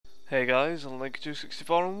Hey guys, I'm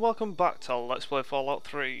Link264 and welcome back to Let's Play Fallout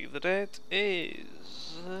 3. The date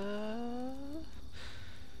is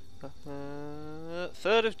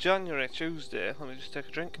 3rd of January, Tuesday. Let me just take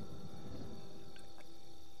a drink.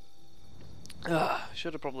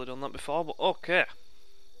 Should have probably done that before, but okay.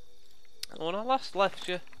 When I last left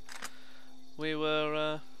you, we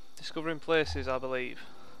were discovering places, I believe.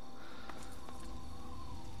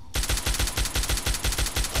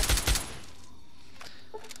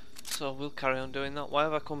 So we'll carry on doing that. Why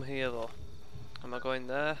have I come here though? Am I going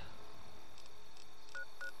there?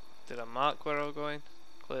 Did I mark where I'm going?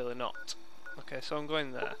 Clearly not. Okay, so I'm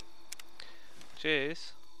going there.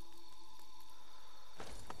 Cheers.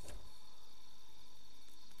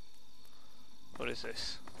 What is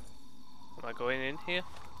this? Am I going in here?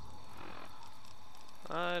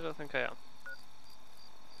 I don't think I am.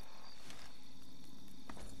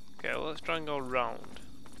 Okay, well let's try and go round.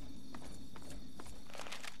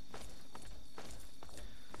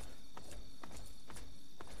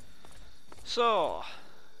 So,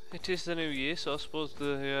 it is the new year, so I suppose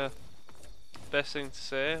the best thing to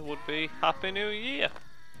say would be Happy New Year.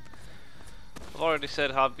 I've already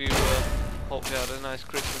said hope you had a nice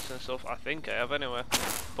Christmas and stuff. I think I have anyway,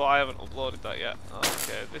 but I haven't uploaded that yet.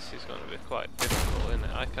 Okay, this is going to be quite difficult, isn't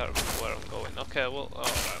it? I can't remember where I'm going. Okay, well,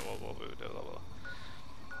 alright, what will we do?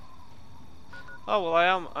 Oh, well, I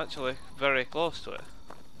am actually very close to it.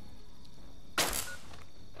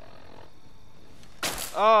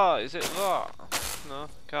 Ah, is it that? No,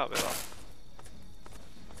 can't be that.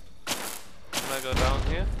 Can I go down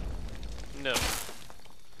here? No.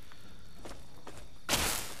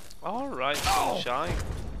 Alright, sunshine.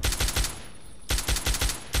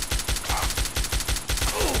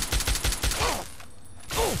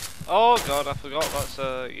 Oh god, I forgot that's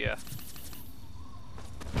yeah.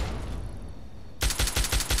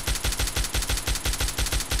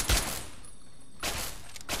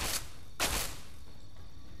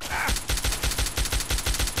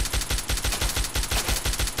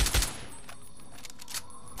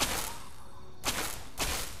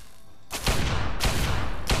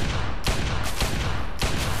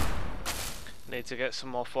 Need to get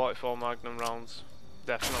some more 44 Magnum rounds,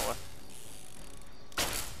 definitely.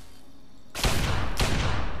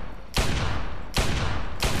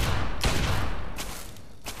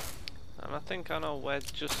 And I think I know where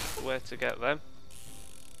to get them.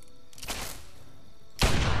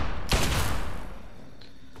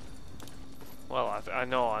 Well, I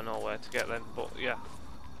know where to get them, but yeah.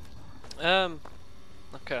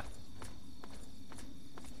 Okay.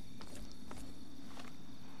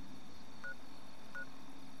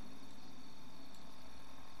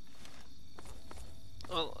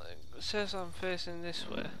 Well, it says I'm facing this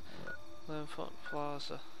way. Linfoot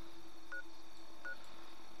Plaza.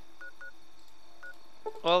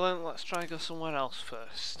 Well then, let's try and go somewhere else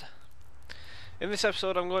first. In this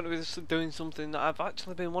episode I'm going to be doing something that I've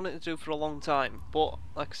actually been wanting to do for a long time, but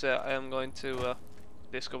like I say, I am going to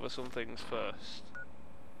discover some things first.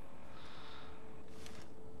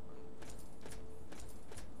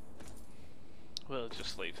 We'll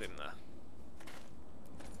just leave him there.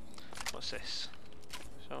 What's this?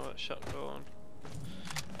 Shotgun.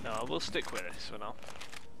 No, we'll stick with this for now.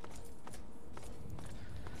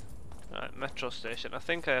 Right, metro station. I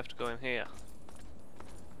think I have to go in here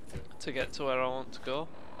to get to where I want to go.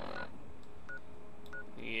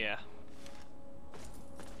 Yeah.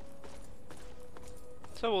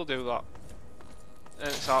 So we'll do that. And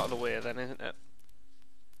it's out of the way then, isn't it?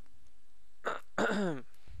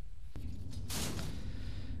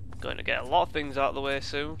 Going to get a lot of things out of the way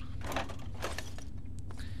soon.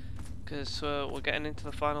 Because we're getting into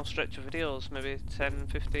the final stretch of videos, maybe 10,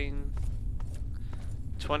 15,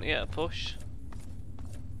 20 at a push.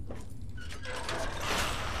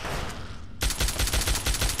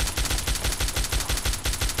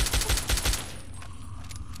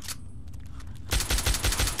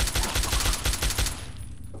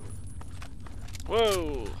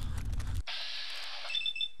 Whoa!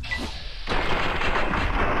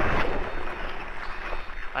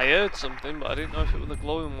 I heard something, but I didn't know if it was the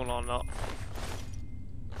glowing one or not.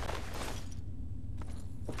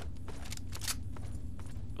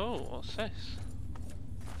 Oh, what's this?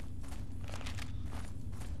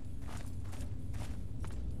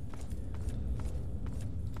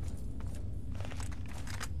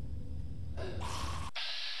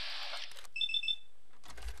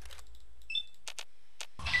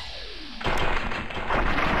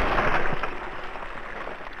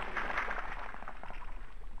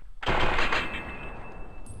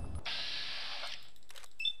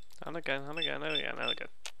 And again, and again, and again, and again.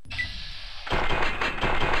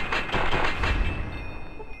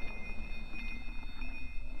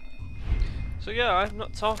 So yeah, I'm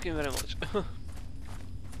not talking very much.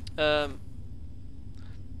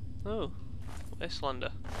 Oh,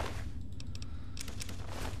 Wastelander.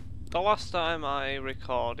 The last time I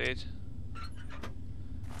recorded,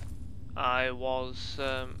 I was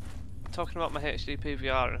talking about my HD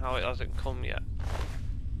PVR and how it hasn't come yet.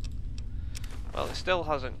 Well, it still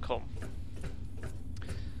hasn't come.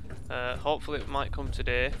 Hopefully it might come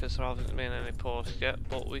today, because there hasn't been any post yet,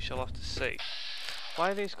 but we shall have to see.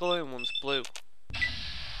 Why are these glowing ones blue?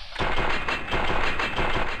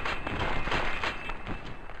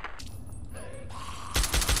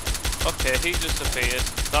 Okay, he just appeared.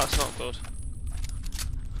 That's not good.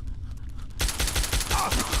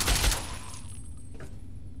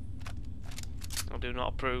 I do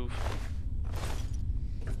not approve.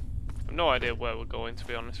 I've no idea where we're going, to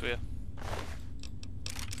be honest with you.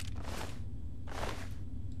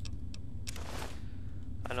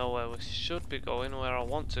 I know where we should be going, where I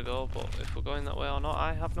want to go, but if we're going that way or not,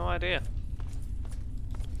 I have no idea.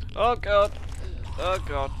 Oh god! Oh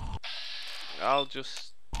god. I'll just...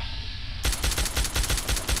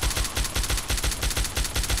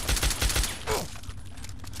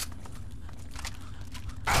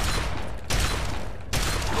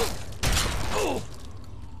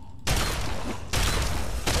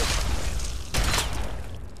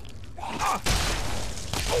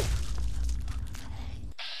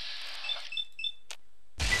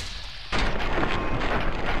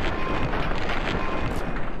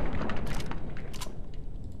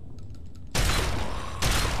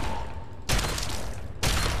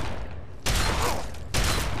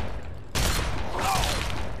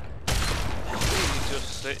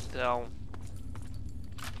 sit down.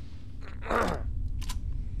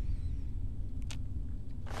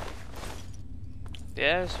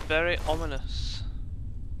 Yes, very ominous.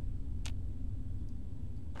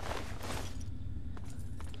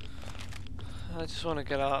 I just want to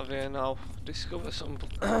get out of here now. Discover some.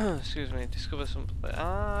 Excuse me. Discover some.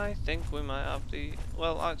 I think we might have the.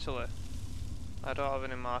 Well, actually, I don't have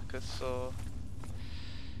any markers, so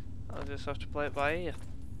I'll just have to play it by ear.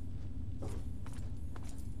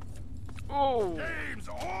 Oh! Game's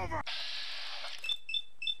over.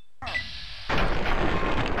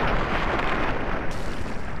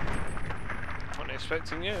 Wasn't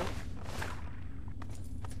expecting you.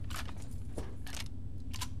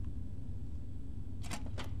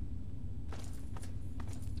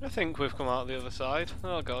 I think we've come out the other side.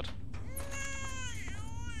 Oh god.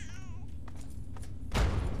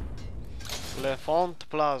 L'Enfant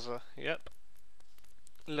Plaza. Yep.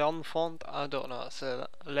 L'Enfant, I don't know how to say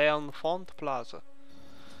that. L'Enfant Plaza.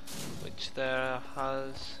 Which there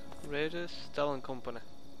has Raiders, Stellan Company.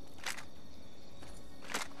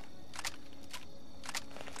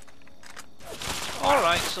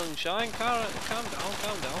 Alright, sunshine, calm down,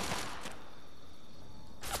 calm down.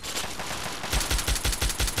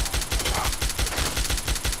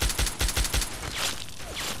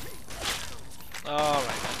 Alright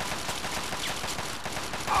then.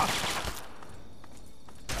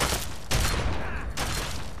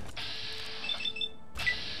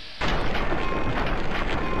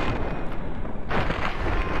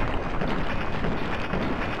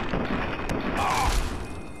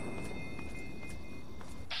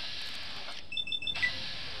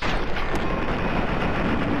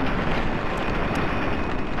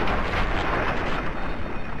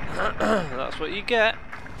 That's what you get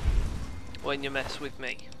when you mess with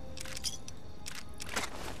me.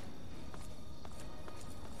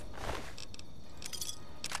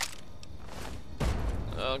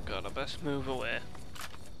 Oh god, I best move away.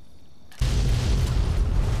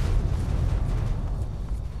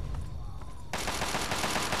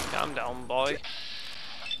 Calm down, boy.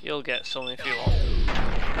 You'll get some if you want.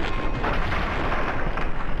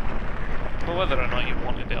 But whether or not you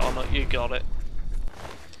wanted it or not, you got it.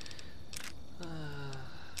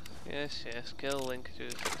 Yes, yes, kill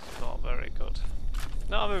linkages, it's not very good.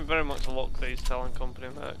 Not having very much luck, these Talon Company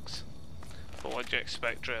mercs. But what do you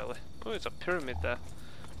expect, really? Oh, there's a pyramid there.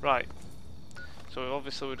 Right. So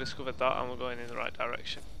obviously we discovered that and we're going in the right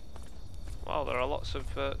direction. Wow, there are lots of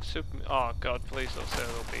super... Oh god, please don't say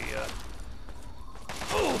there'll be...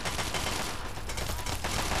 Oh!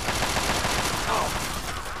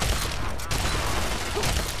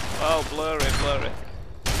 Oh, blurry, blurry.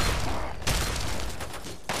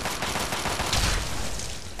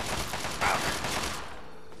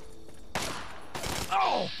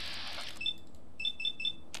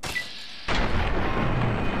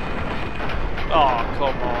 Oh,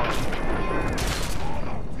 come on.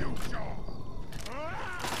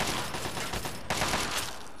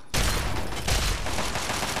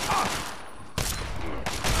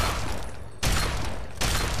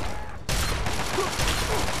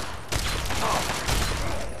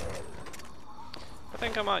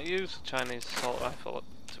 might use a Chinese assault rifle,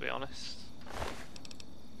 to be honest.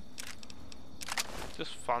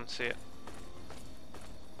 Just fancy it.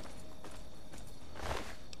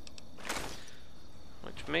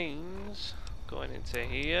 Which means going into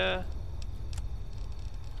here.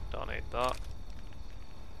 Don't need that.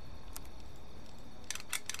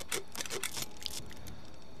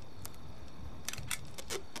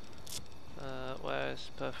 Where's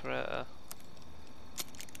perforator?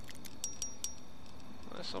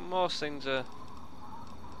 So most things are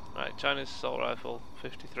right. Chinese assault rifle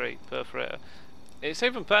 53 perforator. It's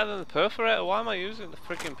even better than the perforator. Why am I using the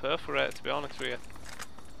freaking perforator, to be honest with you?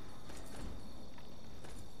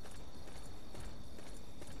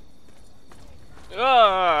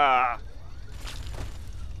 Ah!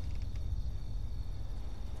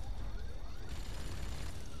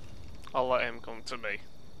 I'll let him come to me.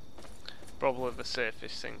 Probably the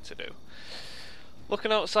safest thing to do.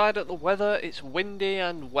 Looking outside at the weather, it's windy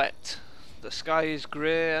and wet. The sky is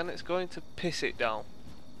grey and it's going to piss it down.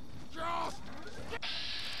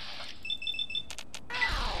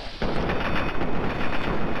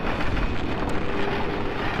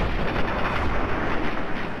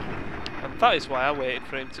 And that is why I waited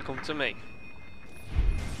for him to come to me.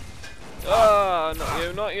 Ah, not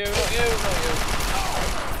you, not you, not you, not you.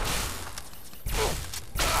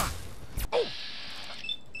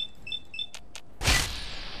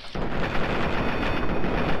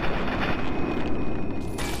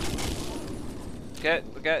 Get.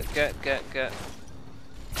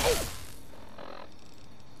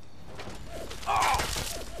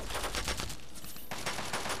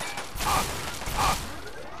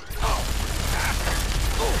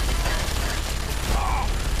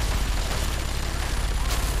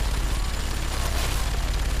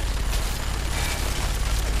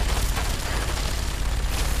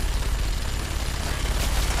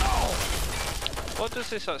 What does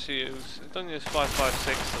this actually use? It doesn't use 5.56,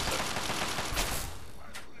 does it?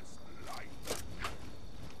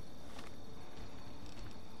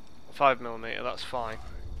 .5mm, that's fine.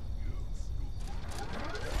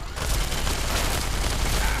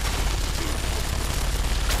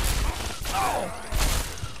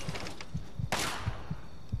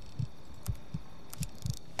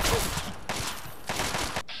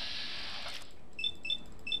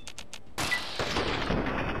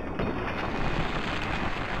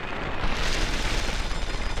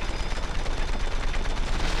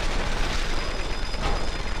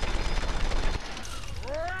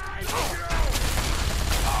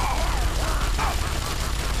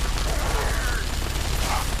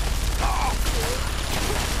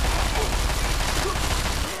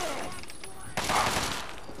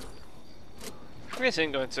 This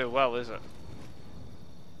ain't going too well, is it?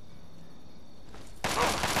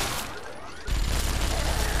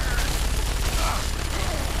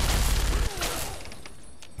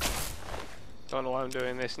 Don't know why I'm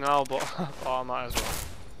doing this now, but oh, I might as well.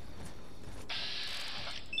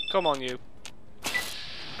 Come on, you.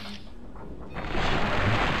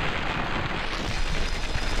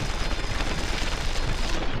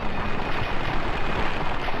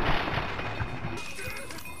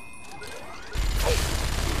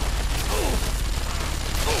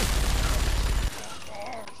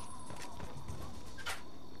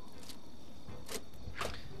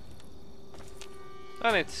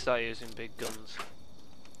 I need to start using big guns.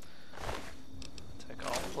 Take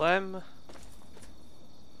all of them.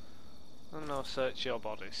 And now search your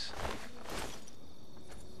bodies.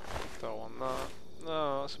 Don't want that.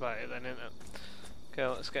 No, that's about it then, isn't it? Okay,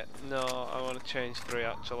 let's get... No, I want to change 3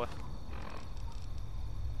 actually.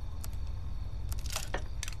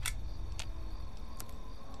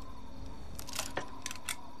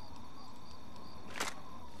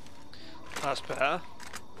 That's better.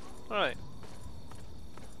 Right.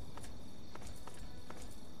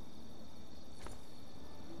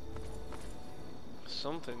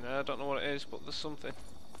 Something there, I don't know what it is, but there's something.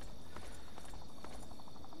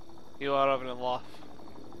 You are having a laugh.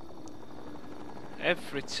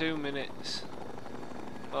 Every 2 minutes.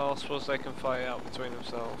 Well, I suppose they can fight out between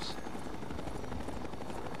themselves.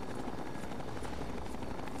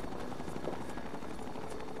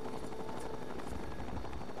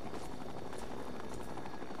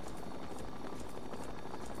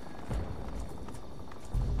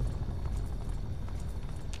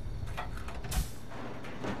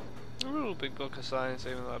 Big book of science,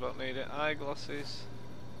 even though I don't need it. Eyeglasses.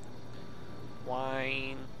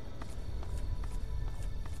 Wine.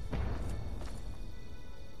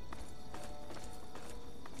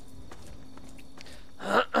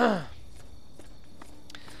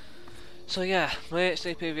 So yeah, my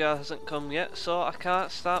HD PVR hasn't come yet, so I can't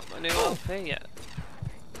start my new LP yet.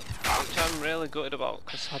 I'm really gutted about,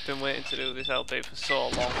 because I've been waiting to do this LP for so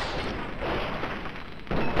long.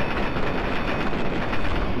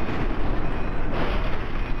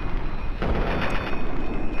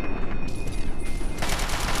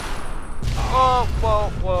 Oh, whoa,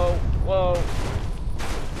 whoa, whoa.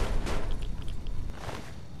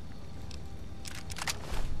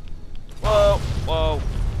 Whoa, whoa.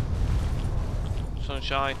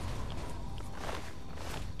 Sunshine.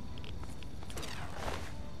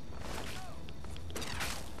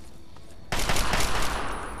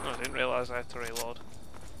 Oh, I didn't realise I had to reload.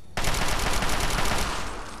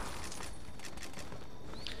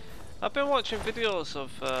 I've been watching videos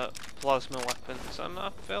of plasma weapons and I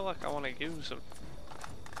feel like I want to use them.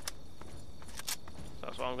 So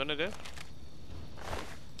that's what I'm going to do.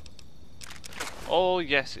 Oh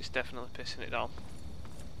yes, it's definitely pissing it down.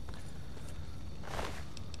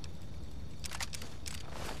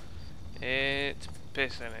 It's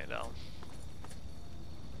pissing it down.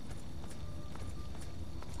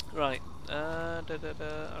 Right, I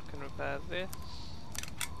can repair this.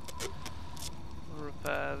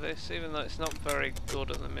 Repair this, even though it's not very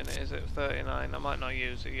good at the minute, is it? 39, I might not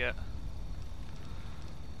use it yet.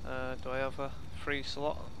 Do I have a free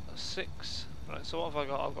slot? 6. Right, so what have I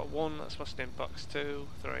got? I've got 1, that's my stim packs. 2,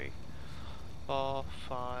 3, 4,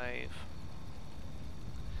 5.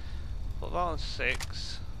 Put that on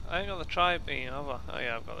 6. I ain't got the tri-beam, have I? Oh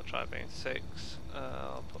yeah, I've got the tri-beam. 6.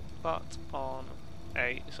 I'll put that on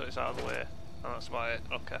 8, so it's out of the way. And that's about it,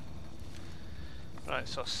 okay. Right,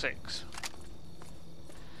 so 6.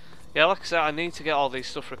 Yeah, like I said, I need to get all these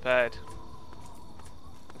stuff repaired.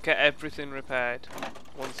 Get everything repaired.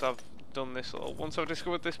 Once I've done this little, once I've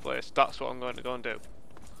discovered this place, that's what I'm going to go and do.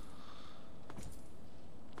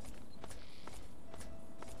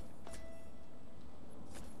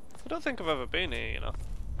 I don't think I've ever been here, you know.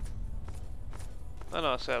 I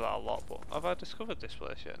know I say that a lot, but have I discovered this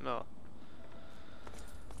place yet? No.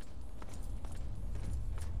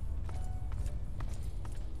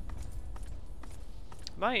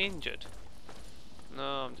 Am I injured? No,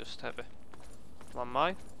 I'm just heavy. Am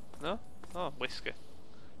I? No? Oh, whiskey.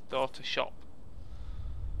 Door to shop.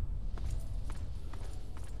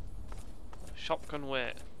 Shop can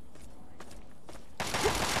wait.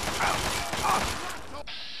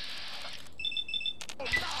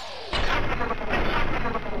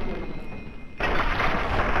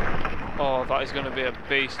 Oh, that is going to be a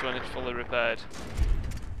beast when it's fully repaired.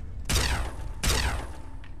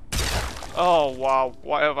 Oh wow,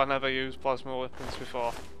 why have I never used plasma weapons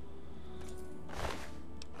before?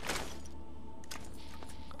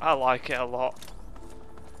 I like it a lot.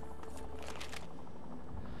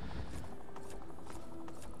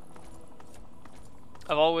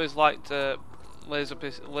 I've always liked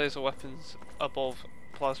laser weapons above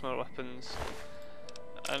plasma weapons,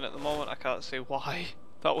 and at the moment I can't see why.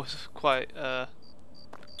 That was quite, I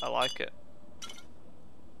like it.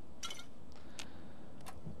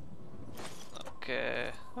 Okay,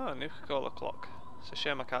 oh, a Nuka-Cola clock. It's a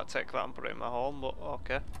shame I can't take that and put it in my home, but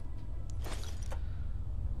okay.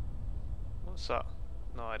 What's that?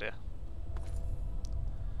 No idea.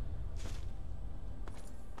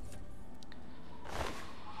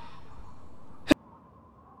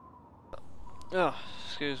 Oh,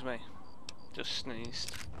 excuse me. Just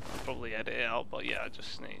sneezed. I'll probably edit it out, but yeah, I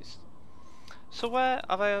just sneezed. So where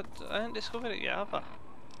have I haven't discovered it yet, have I?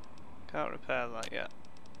 Can't repair that yet.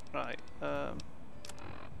 Right,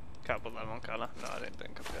 can't put them on, can I? No, I didn't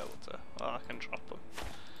think I'd be able to. Oh, I can drop them.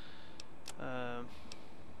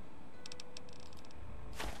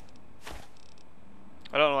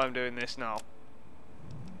 I don't know why I'm doing this now.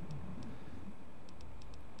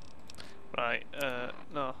 Right,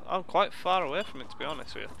 no, I'm quite far away from it, to be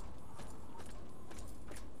honest with you.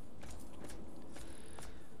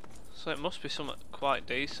 So it must be something quite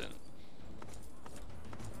decent.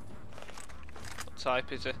 What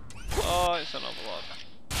type is it? Oh, it's an overlord.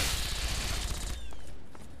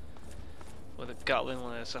 With a Gatling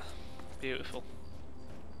laser. Beautiful.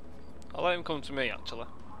 I'll let him come to me, actually.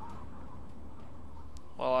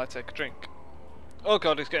 While I take a drink. Oh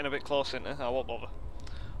god, he's getting a bit close, isn't he? I won't bother.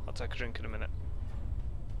 I'll take a drink in a minute.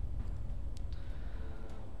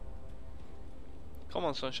 Come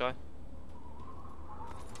on, sunshine.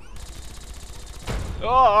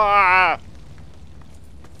 Oh!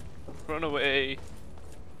 Run away.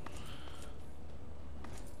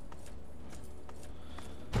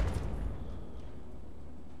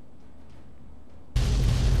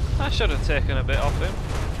 I should have taken a bit off him.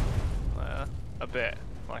 A bit.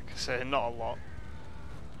 Like I say, not a lot.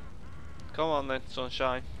 Come on then,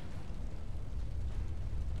 sunshine.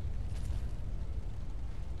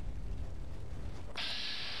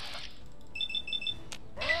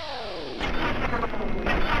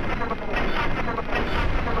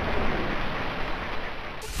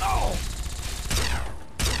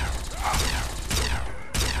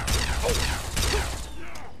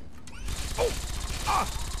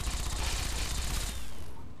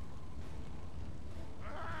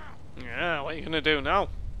 Yeah, what are you gonna do now?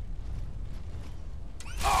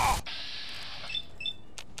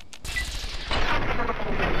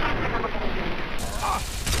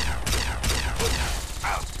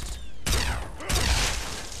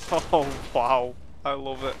 Oh wow, I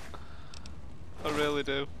love it. I really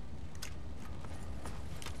do.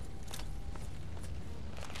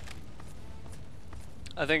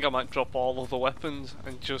 I think I might drop all of the weapons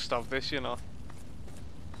and just have this, you know.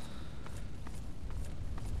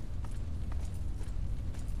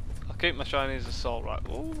 I'll keep my Chinese assault right.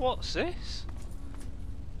 Oh, what's this?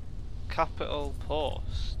 Capital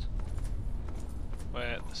Post.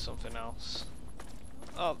 Wait, there's something else.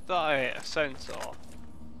 Oh, that ain't a sensor.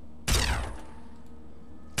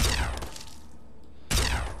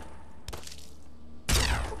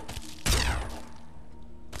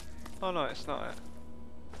 Oh no, it's not it.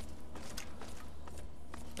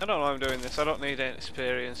 I don't know why I'm doing this. I don't need any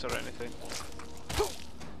experience or anything.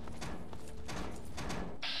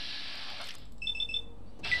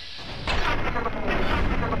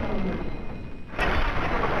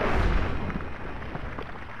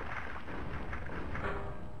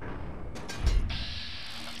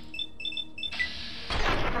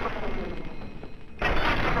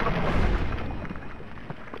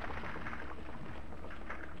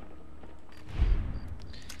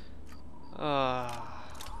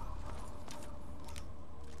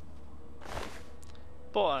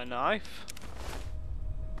 Butter knife.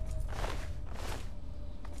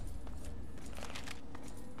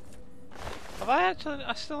 Have I actually?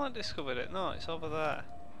 I still haven't discovered it. No, it's over there.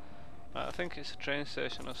 Right, I think it's a train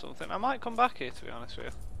station or something. I might come back here, to be honest with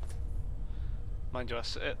you. Mind you,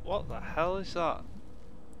 what the hell is that?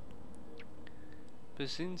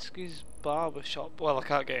 Basinski's barber shop. Well, I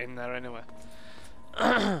can't get in there anyway.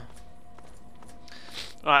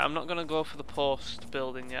 Right, I'm not gonna go for the post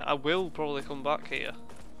building yet. I will probably come back here.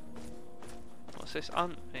 What's this?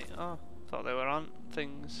 Ant meat? Oh, thought they were ant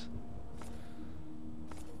things.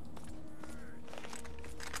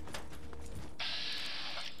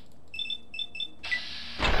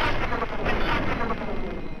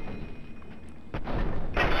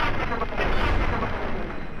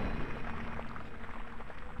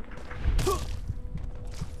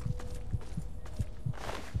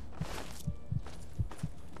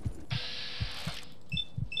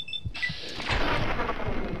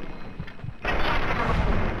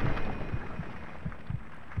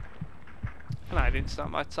 And I didn't start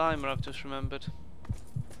my timer, I've just remembered.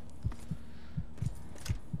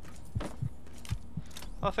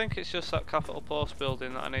 I think it's just that Capital Post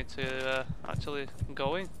building that I need to actually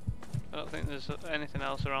go in. I don't think there's anything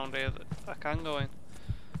else around here that I can go in.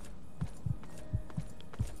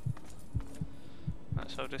 Right,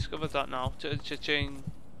 so I've discovered that now. Cha-ching.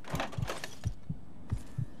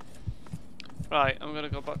 Right, I'm gonna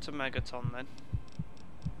go back to Megaton then.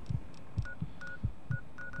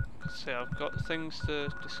 See, I've got things to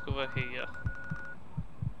discover here.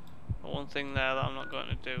 One thing there that I'm not going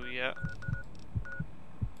to do yet.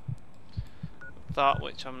 That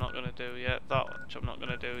which I'm not going to do yet. That which I'm not going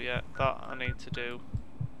to do yet. That I need to do.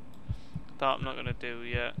 That I'm not going to do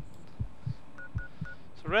yet.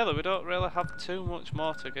 So really, we don't really have too much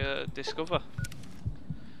more to discover.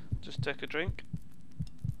 Just take a drink.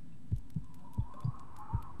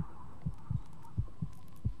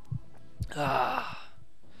 Ah.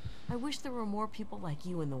 I wish there were more people like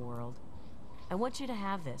you in the world. I want you to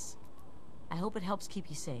have this. I hope it helps keep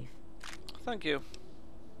you safe. Thank you.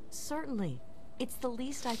 Certainly. It's the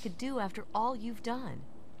least I could do after all you've done.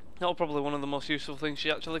 That was probably one of the most useful things she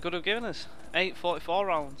actually could have given us. 8.44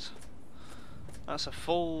 rounds. That's a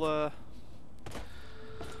full,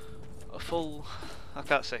 I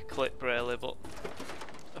can't say clip really, but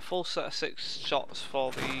a full set of 6 shots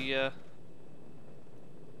for the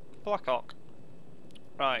Black Hawk.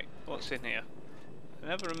 Right, what's in here? I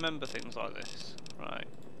never remember things like this. Right,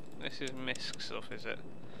 this is misc stuff, is it?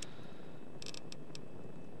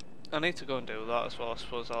 I need to go and do that as well. I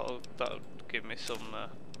suppose that'll give me some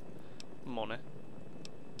money.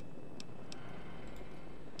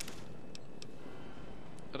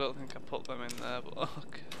 I don't think I put them in there, but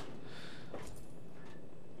okay.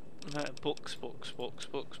 Books.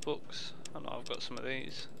 I know I've got some of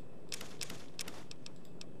these.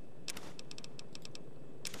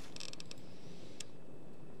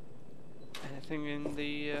 Anything in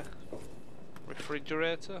the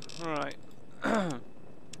refrigerator? Right.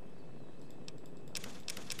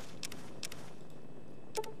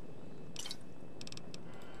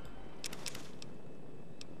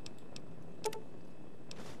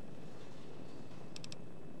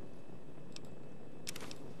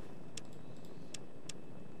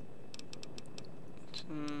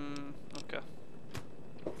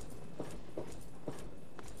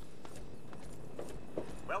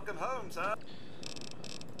 I'll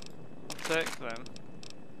take them.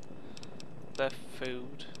 Their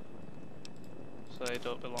food. So they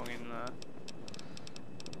don't belong in there.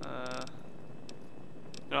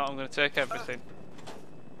 No, I'm going to take everything.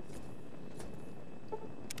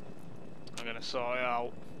 I'm going to sort it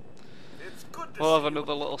out. We'll have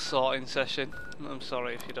another little sorting session. I'm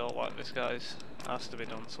sorry if you don't like this, guys. It has to be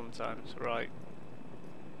done sometimes. Right.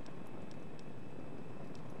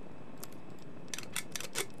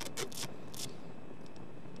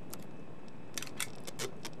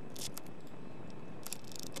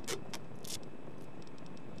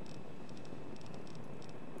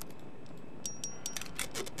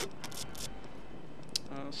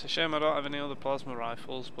 It's a shame I don't have any other plasma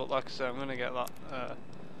rifles, but like I said, I'm going to get that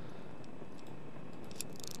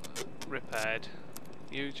repaired.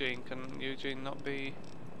 Can Eugene not be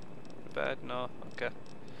repaired? No? Okay.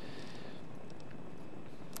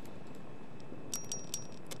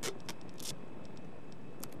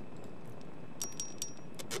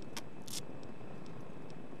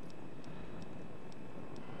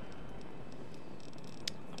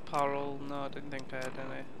 Apparel? No, I didn't think I had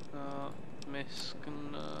any. No. Misk?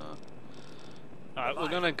 No. Alright, we're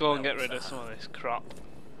going to go and get rid of some of this crap.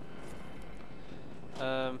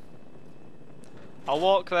 I'll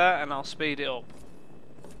walk there and I'll speed it up.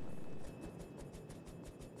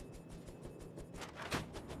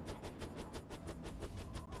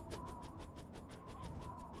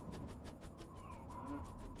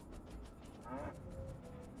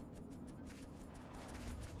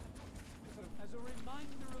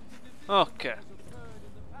 Okay.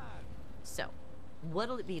 So,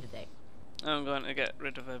 what'll it be today? I'm going to get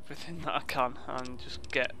rid of everything that I can and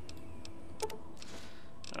just get...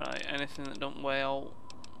 Right, anything that don't weigh out?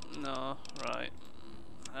 No, right.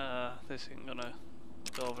 This ain't gonna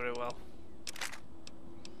go very well.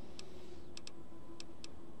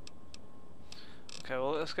 Okay,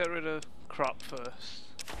 well let's get rid of crap first.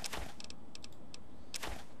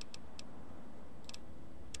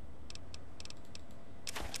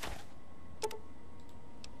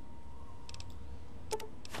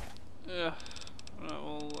 Yeah, right,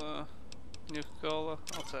 well, Nuka-Cola,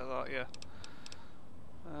 I'll take that, yeah.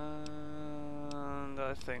 And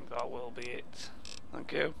I think that will be it.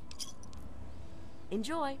 Thank you.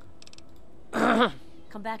 Enjoy.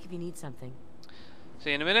 Come back if you need something.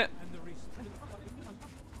 See you in a minute.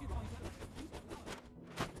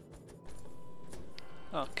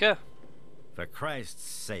 Okay. For Christ's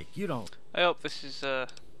sake, you don't... I hope this is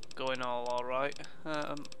going all alright.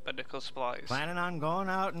 Medical supplies. Planning on going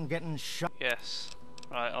out and getting shot? Yes.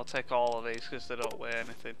 Right, I'll take all of these because they don't weigh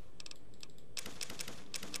anything.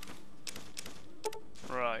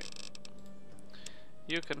 Right.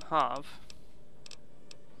 You can have...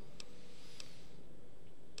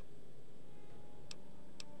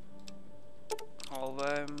 all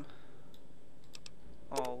them.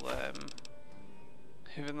 All them.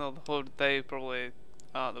 Even though they probably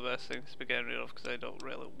aren't the best things to be getting rid of because they don't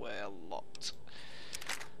really weigh a lot.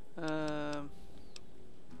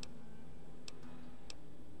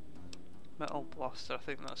 Metal blaster, I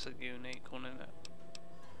think that's a unique one, isn't it?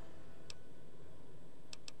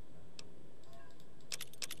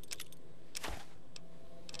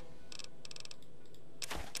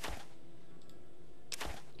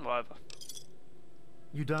 Whatever.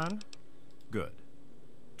 You done? Good.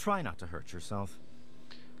 Try not to hurt yourself.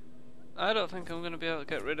 I don't think I'm going to be able to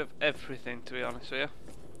get rid of everything, to be honest with you.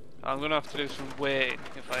 I'm going to have to do some weighing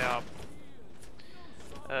if I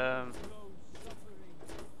am.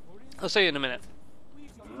 I'll see you in a minute.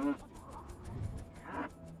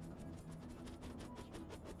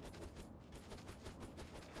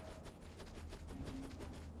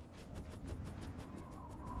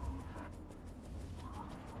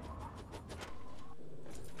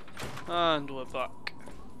 And we're back.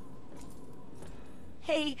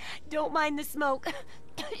 Hey, don't mind the smoke.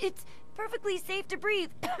 It's perfectly safe to breathe.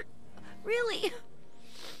 Really.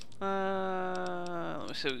 Let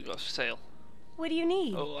me see what we've got for sale. What do you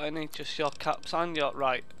need? Oh, I need just your caps and your...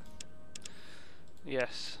 right.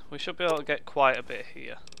 Yes, we should be able to get quite a bit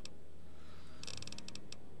here.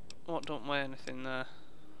 What, don't weigh anything there?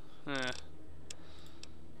 Yeah.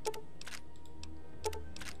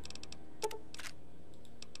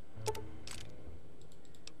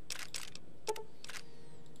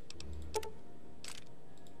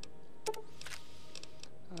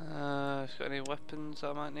 Got any weapons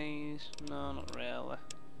I might need? No, not really.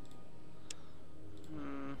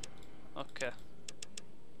 Okay.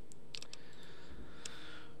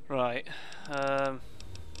 Right.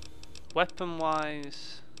 Weapon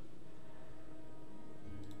wise,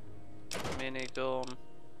 minigun.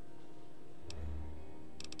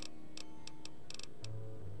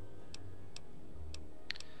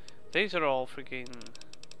 These are all freaking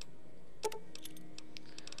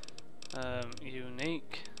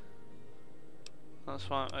unique. That's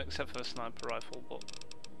fine, except for the sniper rifle, but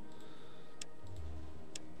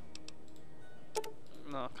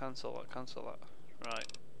no, cancel that, cancel that. Right,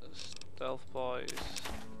 stealth boys.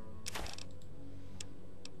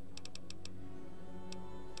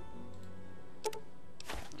 I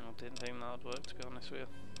didn't think that would work, to be honest with you.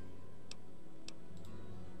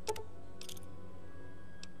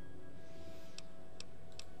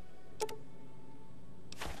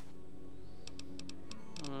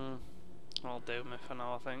 I'll do me for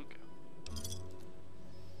now, I think.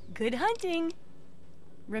 Good hunting.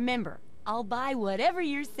 Remember, I'll buy whatever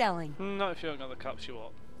you're selling. Not if you haven't got the caps you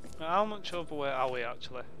want. Now, how much overweight are we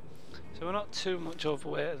actually? So we're not too much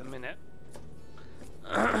overweight at the minute.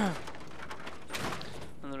 And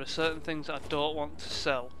there are certain things that I don't want to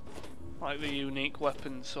sell, like the unique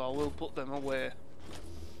weapons, so I will put them away.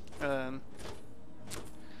 I'll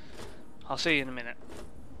see you in a minute.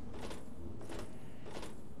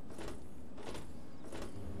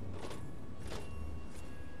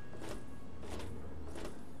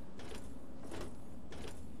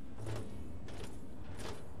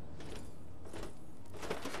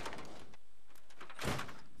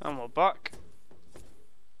 And we're back.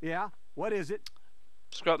 Yeah? What is it?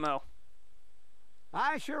 Scrap metal.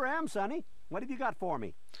 I sure am, Sonny. What have you got for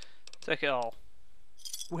me? Take it all.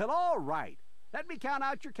 Well, all right. Let me count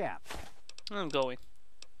out your caps. I'm going.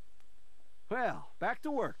 Well, back to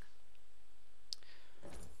work.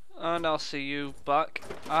 And I'll see you back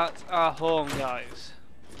at our home, guys.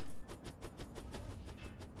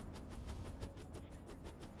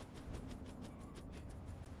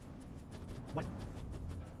 What?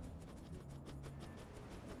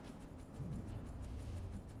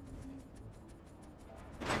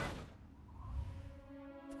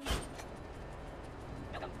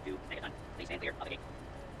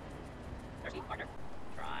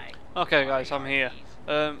 Okay guys, I'm here.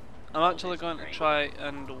 I'm actually going to try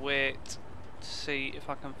and wait to see if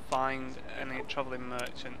I can find any travelling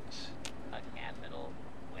merchants. A capital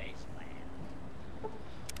wasteland.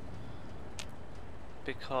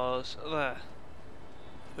 Because there.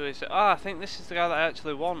 Who is it? Ah, I think this is the guy that I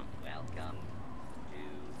actually want. Welcome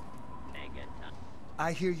to Megaton.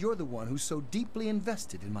 I hear you're the one who's so deeply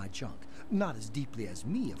invested in my junk. Not as deeply as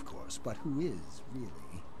me, of course, but who is, really.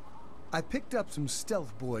 I picked up some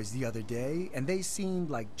stealth boys the other day, and they seemed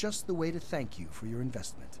like just the way to thank you for your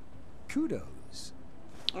investment. Kudos.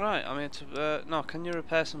 Right, I'm here to... no, can you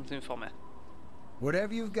repair something for me?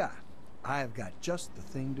 Whatever you've got, I have got just the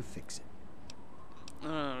thing to fix it.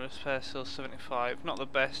 Repair still 75. Not the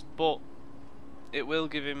best, but it will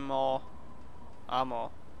give him more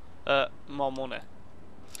ammo. More money.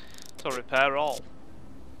 So repair all.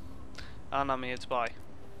 And I'm here to buy.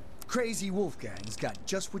 Crazy Wolfgang's got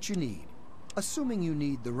just what you need. Assuming you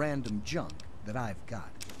need the random junk that I've got.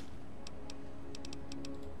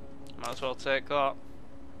 Might as well take that.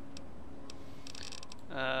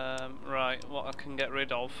 Right, what I can get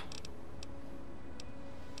rid of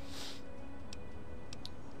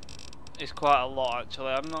is quite a lot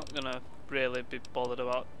actually. I'm not gonna really be bothered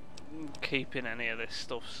about keeping any of this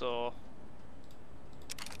stuff, so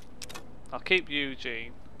I'll keep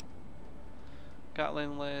Eugene.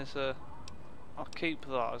 Gatling laser, I'll keep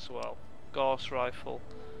that as well. Gauss rifle,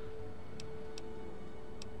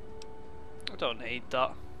 I don't need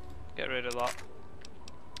that, get rid of that.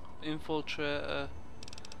 Infiltrator,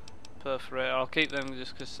 perforator, I'll keep them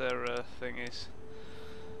just because their thing is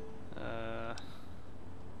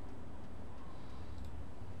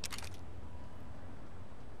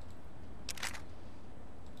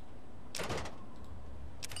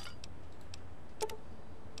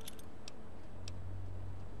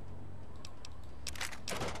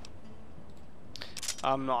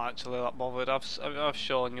I'm not actually that bothered. I've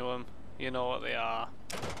shown you them. You know what they are.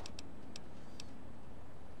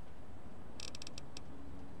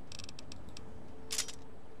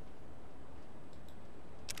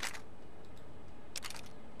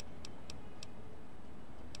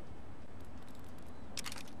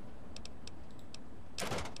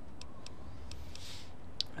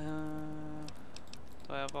 Do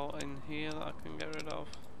I have out in here that I can get rid of?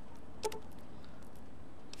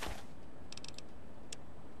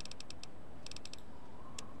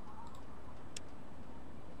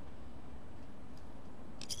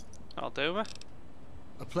 I'll do it.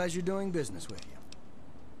 A pleasure doing business with you.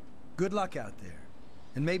 Good luck out there.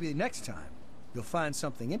 And maybe next time, you'll find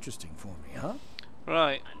something interesting for me, huh?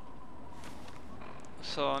 Right.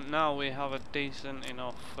 So now we have a decent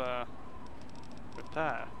enough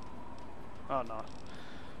repair. Oh no.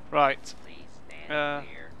 Right. Please stand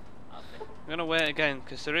clear. I'm gonna wait again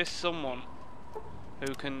because there is someone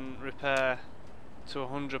who can repair to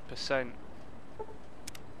 100%.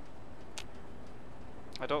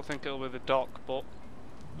 I don't think it'll be the doc, but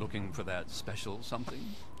Looking for that special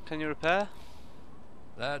something? can you repair?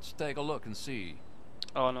 Let's take a look and see.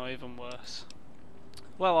 Oh no, even worse.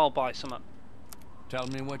 Well, I'll buy some. Tell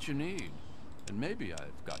me what you need, and maybe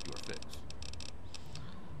I've got your fix.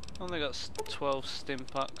 Only got 12 stim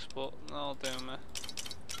packs, but that'll do me.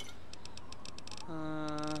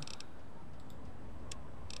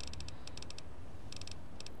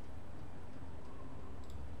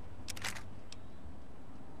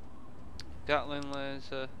 Gatling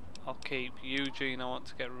laser, I'll keep. Eugene I want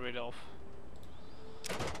to get rid of.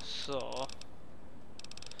 So,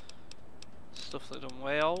 stuff that don't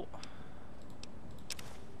weigh out.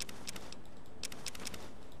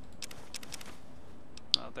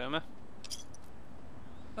 That'll do me.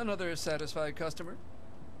 Another satisfied customer.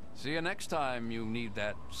 See you next time you need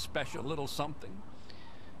that special little something.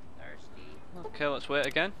 Thirsty. Okay, let's wait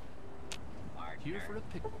again. Here Partner. for a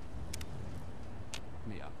pick.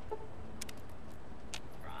 Me up.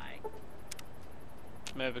 Try.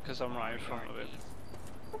 Maybe because I'm right in front of it.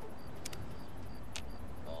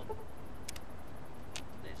 Hold.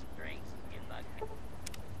 This drink's in the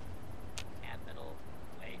capital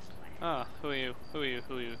wasteland. Ah, who are you? Who are you?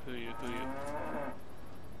 Who are you? Who are you? Who are you?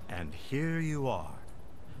 And here you are.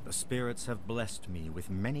 The spirits have blessed me with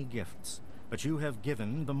many gifts, but you have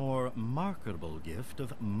given the more marketable gift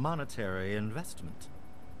of monetary investment.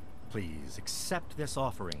 Please accept this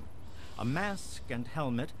offering. A mask and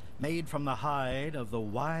helmet made from the hide of the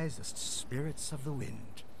wisest spirits of the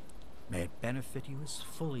wind. May it benefit you as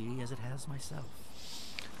fully as it has myself.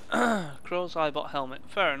 Crow's eyebot helmet.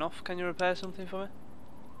 Fair enough. Can you repair something for me?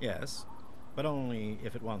 Yes, but only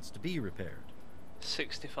if it wants to be repaired.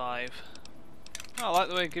 65. Oh, I like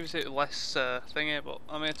the way it gives it less thingy, but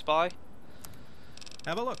I'm here to buy.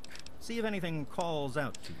 Have a look. See if anything calls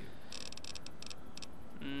out to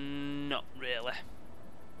you. Not really.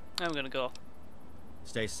 I'm gonna go.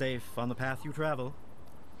 Stay safe on the path you travel.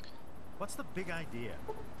 What's the big idea?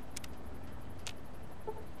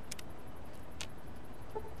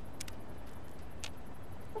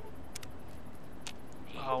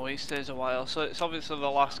 Oh, he stays a while, so it's obviously the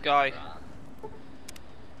last guy.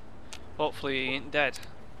 Hopefully he ain't dead.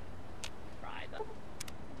 Try the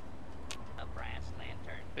brass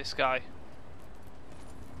lantern. This guy.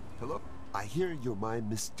 Hello? I hear you're my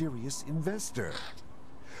mysterious investor.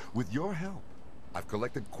 With your help, I've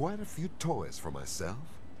collected quite a few toys for myself.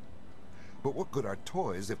 But what good are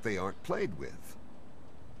toys if they aren't played with?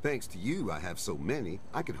 Thanks to you, I have so many,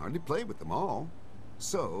 I can hardly play with them all.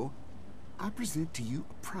 So, I present to you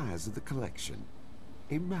a prize of the collection.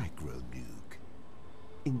 A micro-nuke.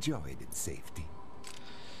 Enjoy it in safety.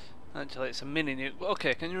 Actually, it's a mini nuke.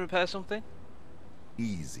 Okay, can you repair something?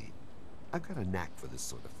 Easy. I've got a knack for this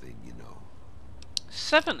sort of thing, you know.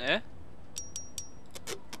 70?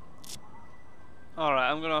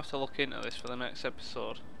 Alright, I'm gonna have to look into this for the next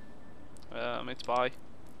episode. I'm here to buy.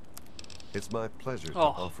 It's my pleasure to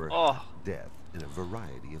Oh, offer oh. death in a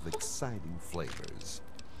variety of exciting flavors.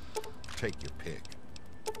 Take your pick.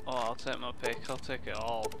 Oh, I'll take my pick. I'll take it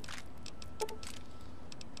all.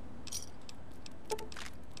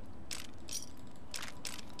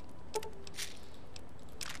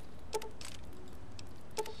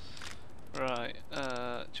 Right, do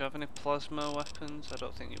you have any plasma weapons? I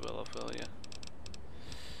don't think you will have, will you?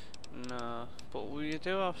 No, but you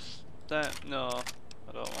do have that. No,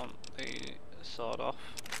 I don't want the sword off.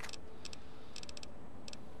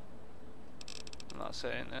 And that's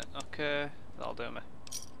it, isn't it? Okay, that'll do me.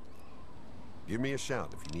 Give me a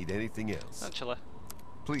shout if you need anything else. Actually,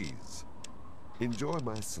 Please, enjoy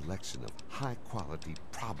my selection of high-quality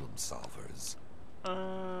problem solvers.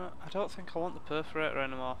 I don't think I want the perforator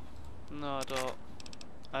anymore. No, I don't.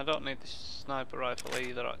 I don't need the sniper rifle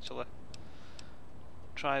either, actually.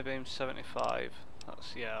 Tri-beam 75.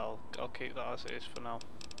 That's, yeah, I'll keep that as it is for now.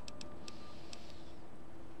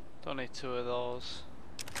 Don't need two of those.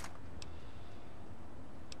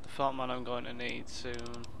 The Fat Man I'm going to need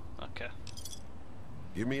soon. Okay.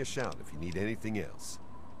 Give me a shout if you need anything else.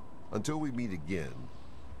 Until we meet again,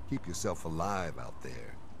 keep yourself alive out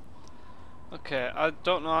there. Okay, I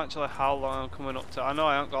don't know actually how long I'm coming up to. I know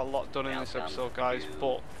I haven't got a lot done in this episode, guys,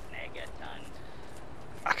 but Megaton.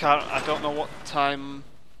 I don't know what time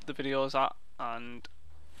the video's at, and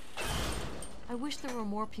I wish there were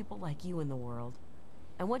more people like you in the world.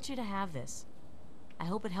 I want you to have this. I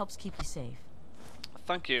hope it helps keep you safe.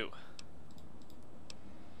 thank you.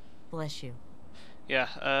 Bless you.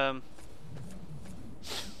 Yeah,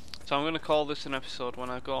 So I'm going to call this an episode when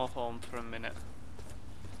I go home for a minute.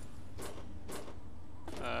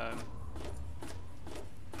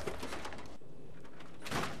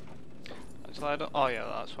 Actually, I don't. Oh yeah,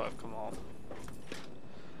 that's why I've come home.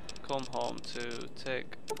 Come home to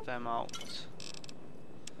take them out.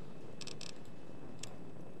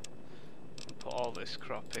 And put all this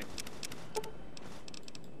crap in.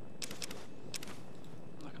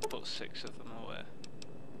 I can put 6 of them away.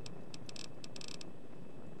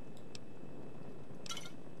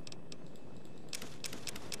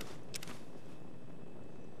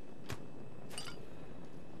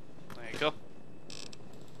 There you go.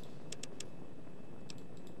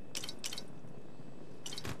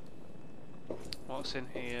 What's in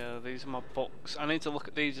here? These are my books. I need to look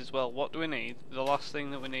at these as well. What do we need? The last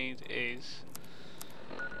thing that we need is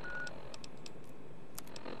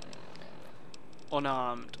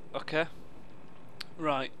unarmed. Okay.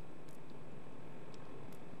 Right.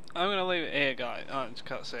 I'm gonna leave it here, guys. Oh, I just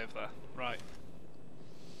can't save there. Right.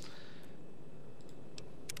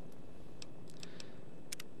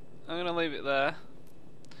 I'm gonna leave it there.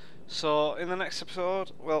 So in the next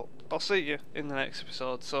episode, well, I'll see you in the next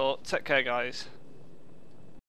episode. So take care, guys.